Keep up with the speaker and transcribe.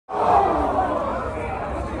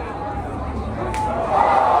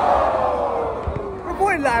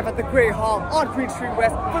live at the Grey Hall on Queen Street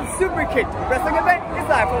West for the Superkickd wrestling event. It's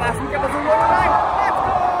live from last week, episode 109. Let's go!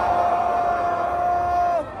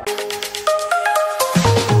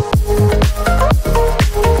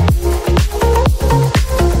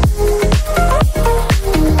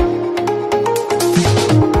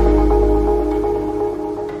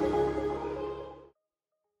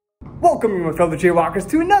 Welcome, you my fellow JayWalkers,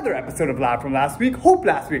 to another episode of Live From Last Week. Hope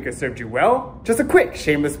last week has served you well. Just a quick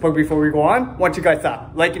shameless plug before we go on. Want you guys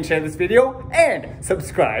to like and share this video and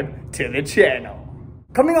subscribe to the channel.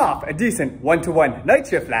 Coming off a decent one-to-one night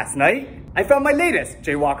shift last night, I found my latest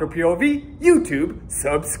JayWalkerPOV YouTube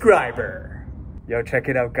subscriber. Yo, check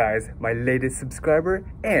it out, guys. My latest subscriber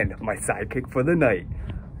and my sidekick for the night,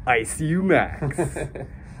 ICU Max.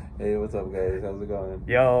 Hey, what's up, guys? How's it going?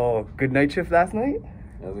 Yo, good night shift last night?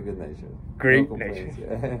 That was a good night shift. Great night shift.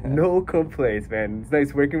 No complaints, man. It's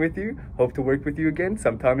nice working with you. Hope to work with you again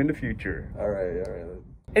sometime in the future. All right.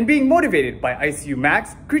 And being motivated by ICU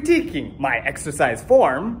Max critiquing my exercise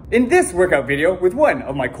form, in this workout video with one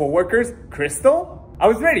of my co-workers, Crystal, I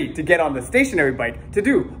was ready to get on the stationary bike to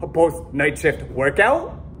do a post-night shift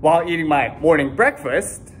workout while eating my morning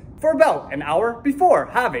breakfast for about an hour before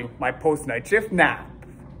having my post-night shift nap.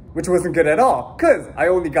 Which wasn't good at all, cause I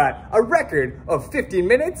only got a record of 15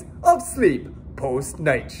 minutes of sleep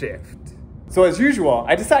post-night shift. So as usual,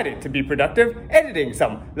 I decided to be productive, editing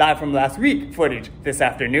some Live From Last Week footage this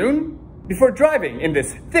afternoon, before driving in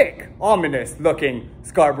this thick, ominous looking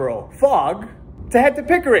Scarborough fog, to head to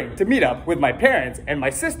Pickering to meet up with my parents and my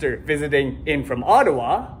sister visiting in from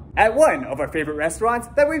Ottawa, at one of our favorite restaurants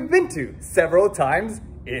that we've been to several times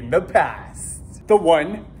in the past. The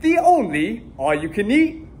one, the only,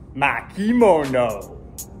 all-you-can-eat, Makimono.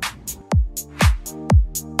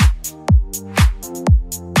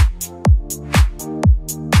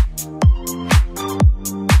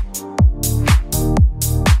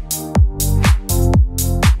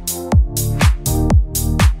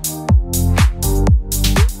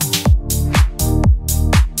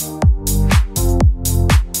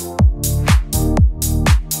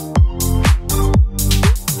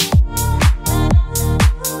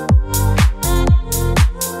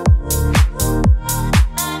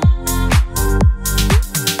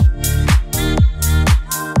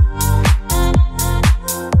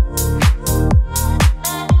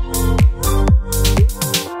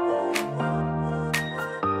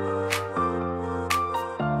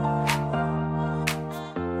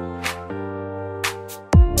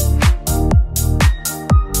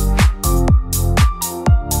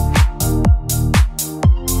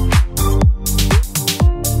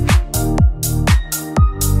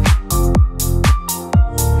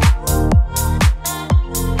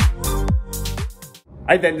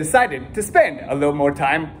 I then decided to spend a little more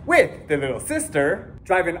time with the little sister,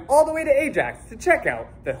 driving all the way to Ajax to check out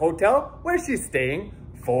the hotel where she's staying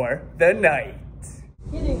for the night.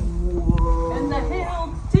 Hitting in the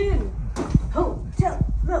Hilton. Hotel,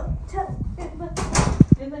 motel,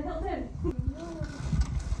 in the Hilton.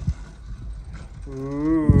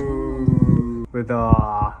 Ooh. With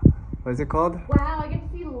what is it called? Wow, I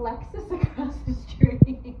get to see Lexus across the street.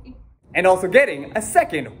 And also getting a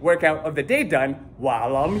second workout of the day done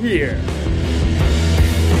while I'm here.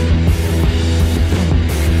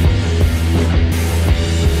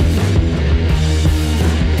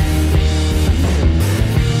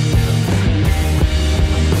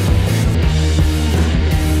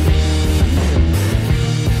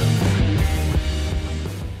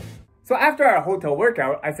 So after our hotel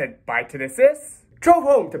workout, I said bye to the sis, drove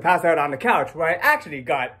home to pass out on the couch where I actually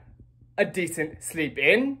got a decent sleep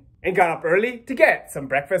in, and got up early to get some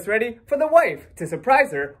breakfast ready for the wife to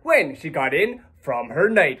surprise her when she got in from her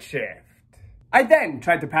night shift. I then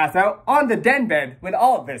tried to pass out on the den bed with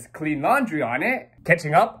all of this clean laundry on it,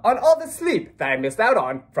 catching up on all the sleep that I missed out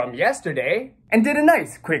on from yesterday, and did a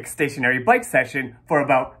nice quick stationary bike session for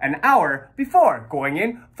about an hour before going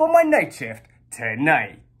in for my night shift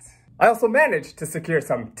tonight. I also managed to secure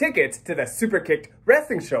some tickets to the Superkickd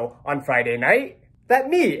wrestling show on Friday night, that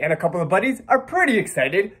me and a couple of buddies are pretty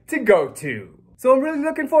excited to go to. So I'm really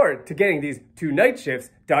looking forward to getting these two night shifts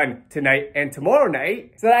done tonight and tomorrow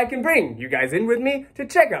night so that I can bring you guys in with me to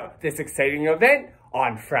check out this exciting event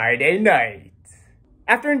on Friday night.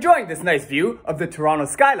 After enjoying this nice view of the Toronto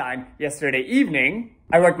skyline yesterday evening,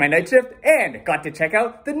 I worked my night shift and got to check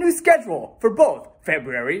out the new schedule for both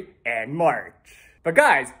February and March. But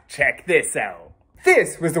guys, check this out.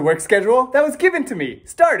 This was the work schedule that was given to me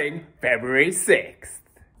starting February 6th.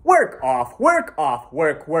 Work off, work off,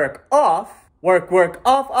 work off, work off,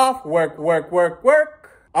 off, work, off, work, off,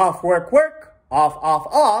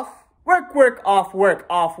 off, work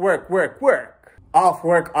off, work, Off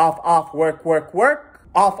work, off work, work, work.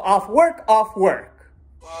 Off work, off work.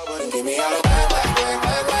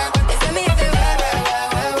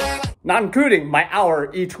 Not including my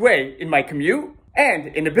hour each way in my commute and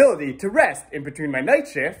inability to rest in between my night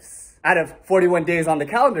shifts. Out of 41 days on the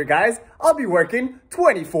calendar, guys, I'll be working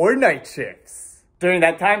 24 night shifts. During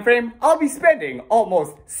that time frame, I'll be spending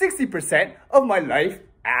almost 60% of my life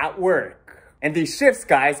at work. And these shifts,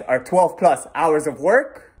 guys, are 12 plus hours of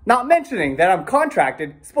work. Not mentioning that I'm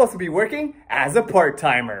contracted, supposed to be working as a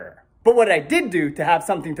part-timer. But what I did do to have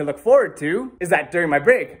something to look forward to is that during my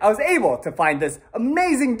break, I was able to find this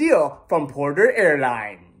amazing deal from Porter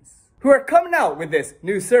Airlines, who are coming out with this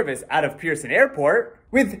new service out of Pearson Airport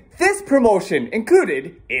with this promotion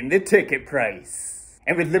included in the ticket price.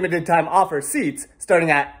 And with limited time offer seats starting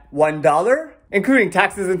at $1, including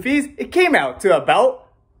taxes and fees, it came out to about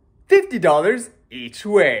 $50 each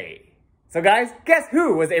way. So guys, guess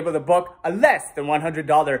who was able to book a less than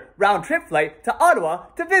 $100 round trip flight to Ottawa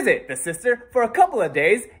to visit the sister for a couple of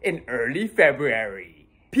days in early February?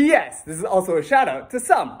 P.S. This is also a shout out to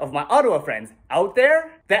some of my Ottawa friends out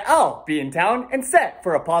there that I'll be in town and set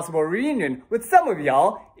for a possible reunion with some of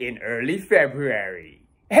y'all in early February.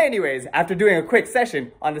 Anyways, after doing a quick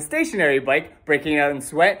session on the stationary bike, breaking out in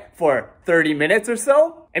sweat for 30 minutes or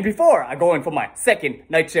so, and before I go in for my second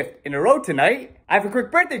night shift in a row tonight, I have a quick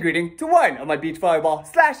birthday greeting to one of my beach volleyball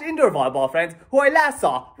 / indoor volleyball friends who I last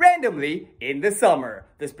saw randomly in the summer.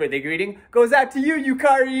 This birthday greeting goes out to you,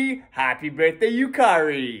 Yukari. Happy birthday,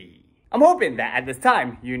 Yukari. I'm hoping that at this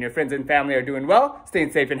time, you and your friends and family are doing well,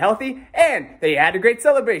 staying safe and healthy, and that you had a great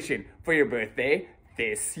celebration for your birthday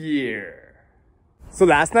this year. So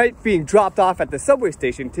last night, being dropped off at the subway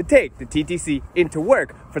station to take the TTC into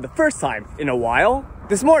work for the first time in a while.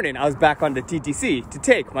 This morning, I was back on the TTC to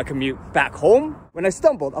take my commute back home when I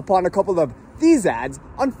stumbled upon a couple of these ads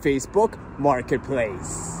on Facebook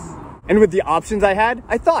Marketplace. And with the options I had,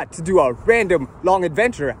 I thought to do a random long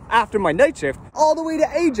adventure after my night shift all the way to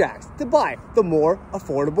Ajax to buy the more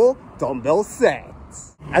affordable dumbbell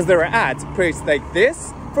sets. As there were ads priced like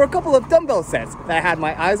this for a couple of dumbbell sets that I had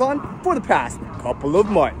my eyes on for the past couple of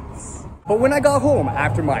months. But when I got home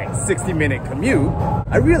after my 60-minute commute,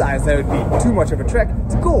 I realized that it would be too much of a trek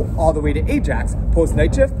to go all the way to Ajax post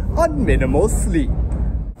night shift on minimal sleep.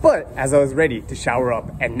 But as I was ready to shower up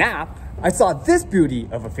and nap, I saw this beauty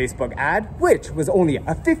of a Facebook ad, which was only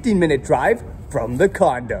a 15-minute drive from the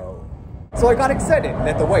condo. So I got excited,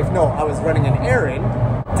 let the wife know I was running an errand,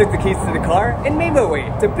 took the keys to the car, and made my way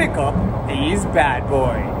to pick up these bad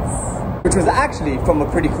boys. Which was actually from a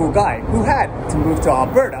pretty cool guy who had to move to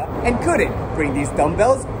Alberta and couldn't bring these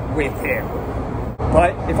dumbbells with him.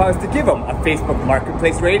 But if I was to give him a Facebook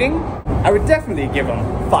Marketplace rating, I would definitely give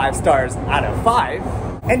him 5 stars out of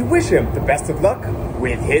 5 and wish him the best of luck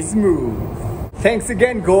with his move. Thanks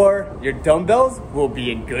again, Gore. Your dumbbells will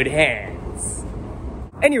be in good hands.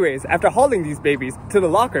 Anyways, after hauling these babies to the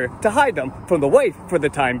locker to hide them from the wife for the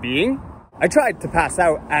time being, I tried to pass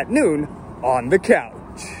out at noon on the couch.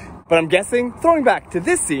 But I'm guessing, throwing back to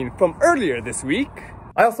this scene from earlier this week,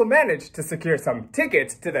 I also managed to secure some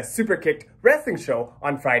tickets to the Superkickd wrestling show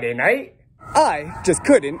on Friday night. I just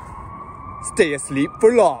couldn't stay asleep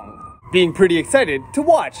for long, being pretty excited to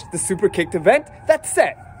watch the Superkickd event that's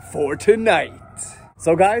set for tonight.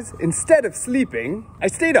 So guys, instead of sleeping, I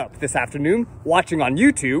stayed up this afternoon watching on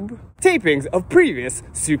YouTube tapings of previous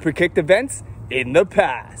Superkickd events in the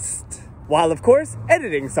past, while of course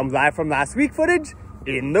editing some live from last week footage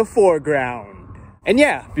in the foreground. And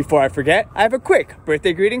yeah, before I forget, I have a quick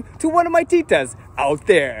birthday greeting to one of my titas out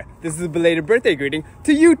there. This is a belated birthday greeting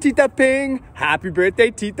to you, Tita Ping. Happy birthday,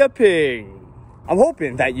 Tita Ping. I'm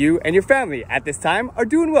hoping that you and your family at this time are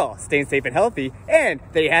doing well, staying safe and healthy, and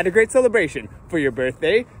that you had a great celebration for your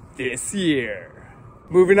birthday this year.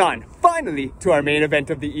 Moving on, finally, to our main event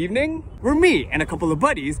of the evening, where me and a couple of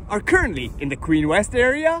buddies are currently in the Queen West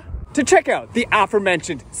area to check out the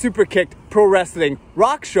aforementioned Superkickd Pro Wrestling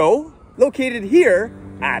Rock Show, located here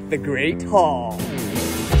at the Great Hall.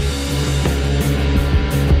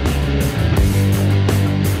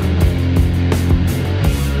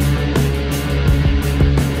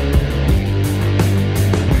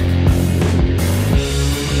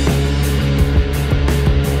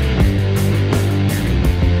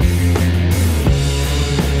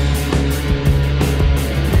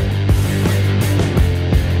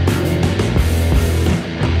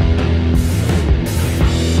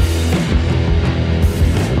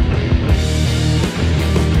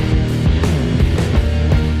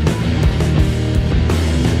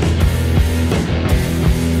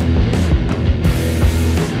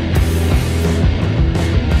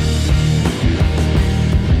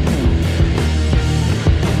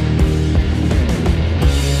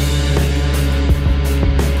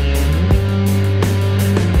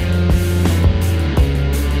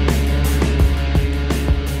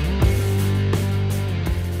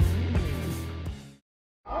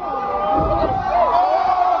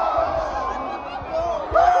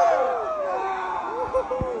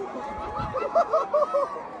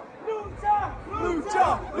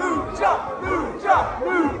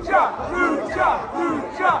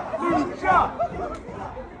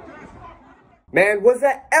 Man, was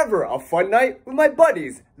that ever a fun night with my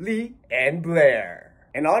buddies, Lee and Blair.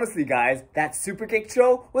 And honestly guys, that Superkickd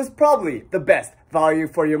show was probably the best value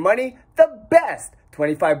for your money, the best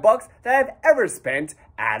 25 bucks that I've ever spent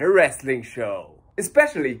at a wrestling show.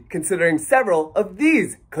 Especially considering several of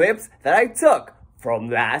these clips that I took from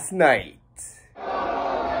last night.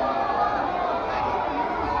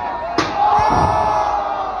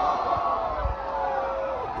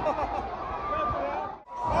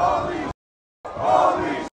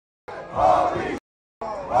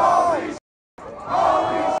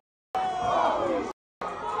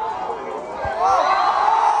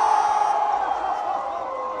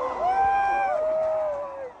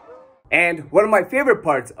 And one of my favorite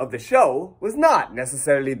parts of the show was not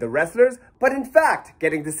necessarily the wrestlers, but in fact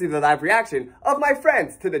getting to see the live reaction of my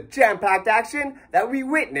friends to the jam-packed action that we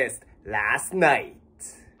witnessed last night.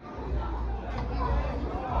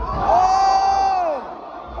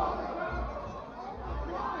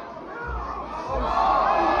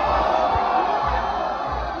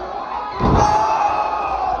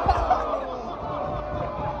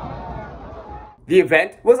 The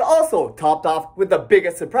event was also topped off with the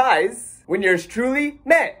biggest surprise when yours truly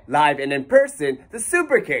met live and in person the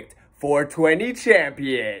Superkickd 420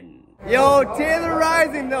 champion. Yo, Taylor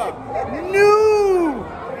Rising, the new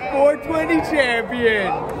 420 champion.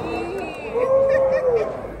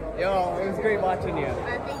 Yo, it was great watching you.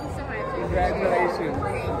 Thank you so much. Congratulations.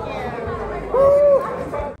 Thank you. Woo.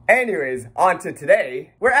 Anyways, on to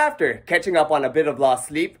today, where after catching up on a bit of lost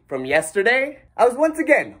sleep from yesterday, I was once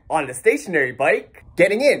again on the stationary bike,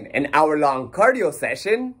 getting in an hour-long cardio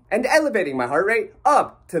session, and elevating my heart rate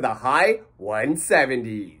up to the high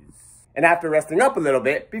 170s. And after resting up a little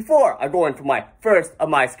bit before I go in for my first of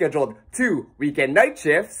my scheduled 2 weekend night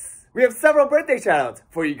shifts, we have several birthday shoutouts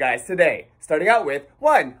for you guys today, starting out with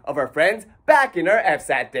one of our friends back in our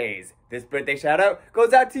FSAT days. This birthday shout out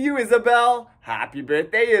goes out to you, Isabel. Happy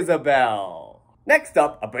birthday, Isabel. Next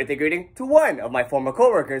up, a birthday greeting to one of my former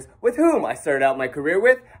coworkers with whom I started out my career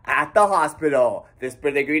with at the hospital. This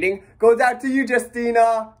birthday greeting goes out to you,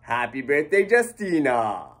 Justina. Happy birthday,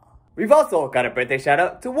 Justina. We've also got a birthday shout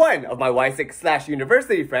out to one of my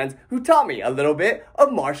Y6/university friends who taught me a little bit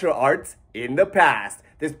of martial arts in the past.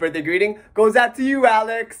 This birthday greeting goes out to you,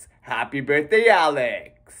 Alex. Happy birthday, Alex.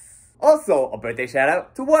 Also, a birthday shout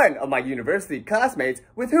out to one of my university classmates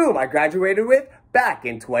with whom I graduated with back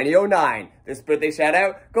in 2009. This birthday shout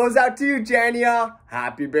out goes out to you, Jania.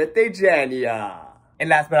 Happy birthday, Jania. And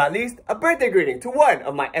last but not least, a birthday greeting to one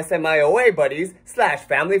of my SMIOA buddies /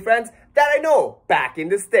 family friends that I know back in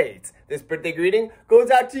the States. This birthday greeting goes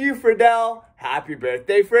out to you, Fredel. Happy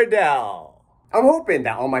birthday, Fredel. I'm hoping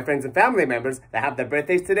that all my friends and family members that have their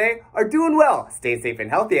birthdays today are doing well, staying safe and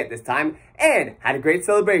healthy at this time, and had a great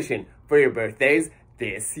celebration for your birthdays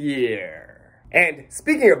this year. And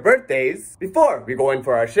speaking of birthdays, before we go in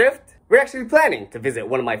for our shift, we're actually planning to visit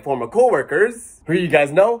one of my former coworkers, who you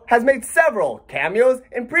guys know has made several cameos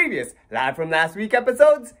in previous Live From Last Week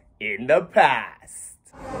episodes in the past.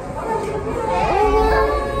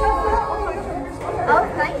 Oh,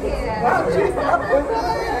 thank you.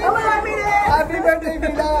 Happy birthday,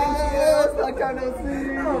 Vida! Long time no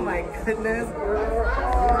see. Oh my goodness.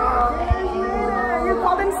 You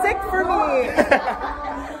called in sick for me.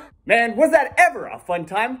 Man, was that ever a fun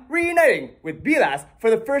time reuniting with Bilas for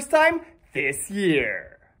the first time this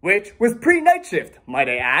year. Which was pre-night shift, might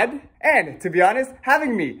I add. And to be honest,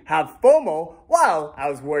 having me have FOMO while I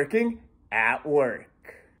was working at work.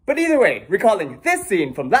 But either way, recalling this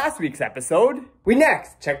scene from last week's episode, we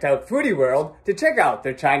next checked out Foodie World to check out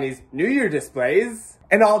their Chinese New Year displays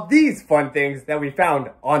and all these fun things that we found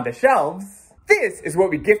on the shelves. This is what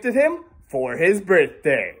we gifted him for his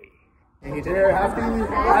birthday. Thank you, dear.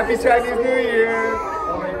 Happy Chinese New Year.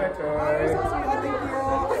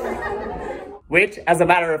 Which, as a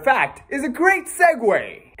matter of fact, is a great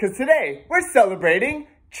segue, because today we're celebrating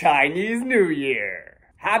Chinese New Year.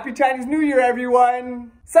 Happy Chinese New Year,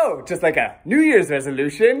 everyone! So, just like a New Year's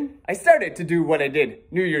resolution, I started to do what I did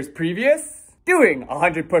New Year's previous, doing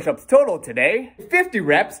 100 push-ups total today, 50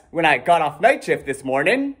 reps when I got off night shift this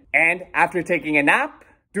morning, and after taking a nap,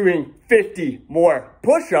 doing 50 more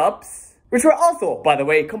push-ups, which were also, by the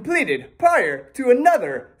way, completed prior to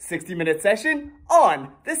another 60-minute session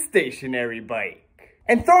on the stationary bike.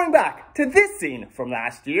 And throwing back to this scene from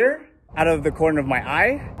last year, out of the corner of my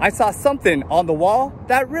eye, I saw something on the wall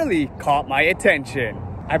that really caught my attention.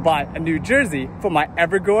 I bought a new jersey for my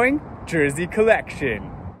ever-growing jersey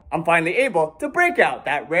collection. I'm finally able to break out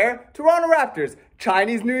that rare Toronto Raptors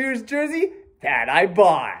Chinese New Year's jersey that I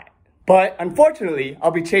bought. But unfortunately,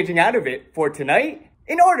 I'll be changing out of it for tonight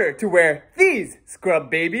in order to wear these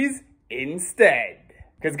scrub babies instead.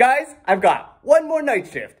 Because guys, I've got one more night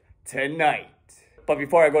shift tonight. But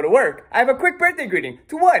before I go to work, I have a quick birthday greeting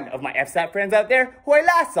to one of my FSAT friends out there who I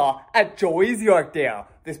last saw at Joey's Yorkdale.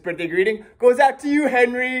 This birthday greeting goes out to you,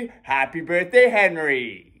 Henry. Happy birthday,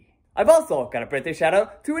 Henry. I've also got a birthday shout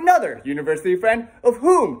out to another university friend of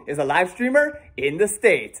whom is a live streamer in the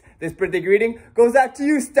States. This birthday greeting goes out to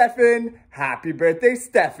you, Stefan. Happy birthday,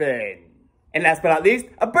 Stefan. And last but not least,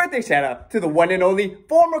 a birthday shout out to the one and only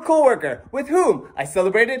former co-worker with whom I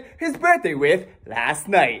celebrated his birthday with last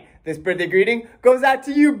night. This birthday greeting goes out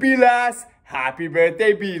to you, Bilas. Happy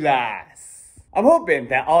birthday, Bilas. I'm hoping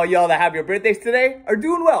that all y'all that have your birthdays today are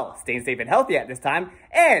doing well, staying safe and healthy at this time,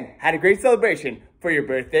 and had a great celebration for your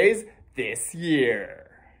birthdays this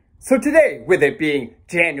year. So today, with it being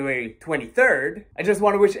January 23rd, I just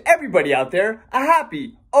want to wish everybody out there a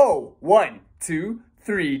happy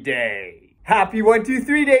 1-2-3 day. Happy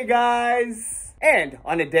 1-2-3 day, guys! And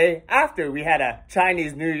on a day after we had a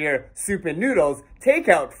Chinese New Year soup and noodles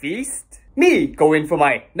takeout feast, me going for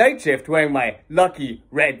my night shift wearing my lucky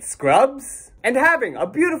red scrubs, and having a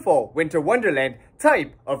beautiful winter wonderland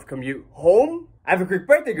type of commute home, I have a quick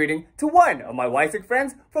birthday greeting to one of my Wysick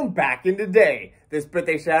friends from back in the day. This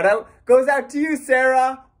birthday shout out goes out to you,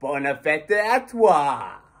 Sarah. Bonne fête à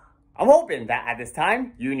toi. I'm hoping that at this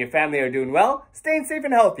time, you and your family are doing well, staying safe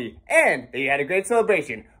and healthy, and that you had a great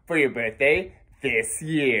celebration for your birthday this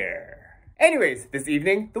year. Anyways, this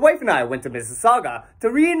evening, the wife and I went to Mississauga to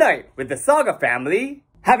reunite with the Saga family,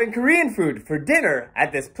 having Korean food for dinner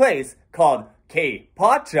at this place called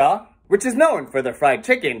K-Pacha, which is known for their fried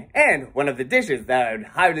chicken, and one of the dishes that I would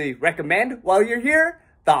highly recommend while you're here,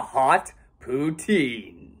 the hot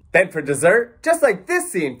poutine. Then for dessert, just like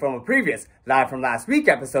this scene from a previous Live From Last Week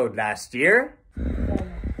episode last year.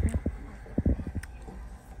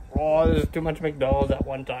 Oh, there's too much McDonald's at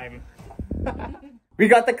one time. We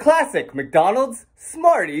got the classic McDonald's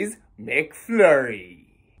Smarties McFlurry.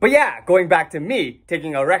 But yeah, going back to me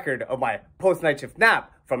taking a record of my post-night shift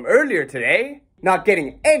nap from earlier today, not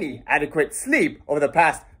getting any adequate sleep over the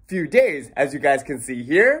past few days, as you guys can see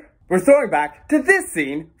here, we're throwing back to this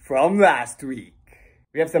scene from last week.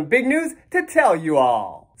 We have some big news to tell you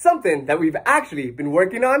all. Something that we've actually been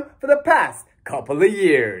working on for the past couple of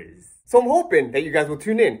years. So I'm hoping that you guys will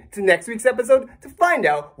tune in to next week's episode to find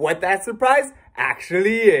out what that surprise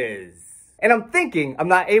actually is. And I'm thinking I'm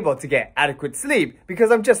not able to get adequate sleep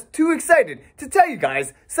because I'm just too excited to tell you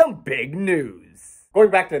guys some big news. Going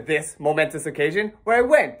back to this momentous occasion where I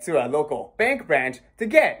went to a local bank branch to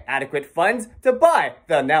get adequate funds to buy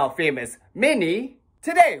the now famous Mini,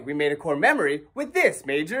 today we made a core memory with this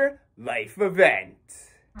major life event.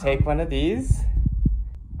 Take one of these.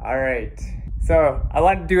 Alright, so I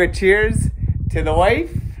want to do a cheers to the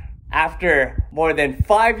wife. After more than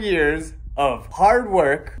 5 years of hard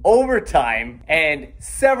work, overtime, and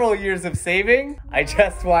several years of saving, I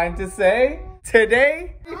just wanted to say,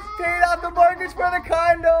 today, we paid off the mortgage for the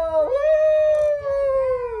condo!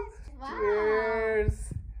 Woo! Wow.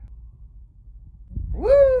 Cheers!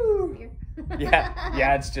 Woo!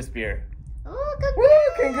 Yeah, it's just beer. Oh, congrats!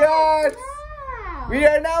 Woo, congrats! Wow. We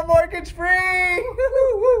are now mortgage free!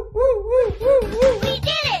 We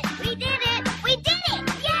did it! We did it! We did it!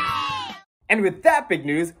 Yay! And with that big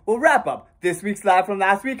news, we'll wrap up this week's Live From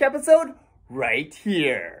Last Week episode right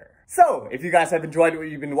here. So, if you guys have enjoyed what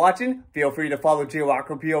you've been watching, feel free to follow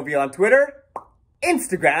JayWalkerPOV on Twitter,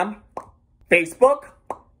 Instagram, Facebook,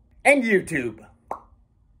 and YouTube.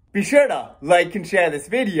 Be sure to like and share this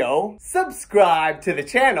video, subscribe to the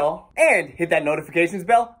channel, and hit that notifications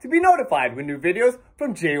bell to be notified when new videos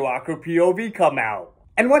from JayWalkerPOV come out.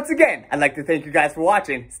 And once again, I'd like to thank you guys for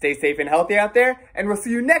watching. Stay safe and healthy out there, and we'll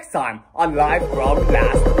see you next time on Live From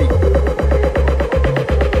Last Week.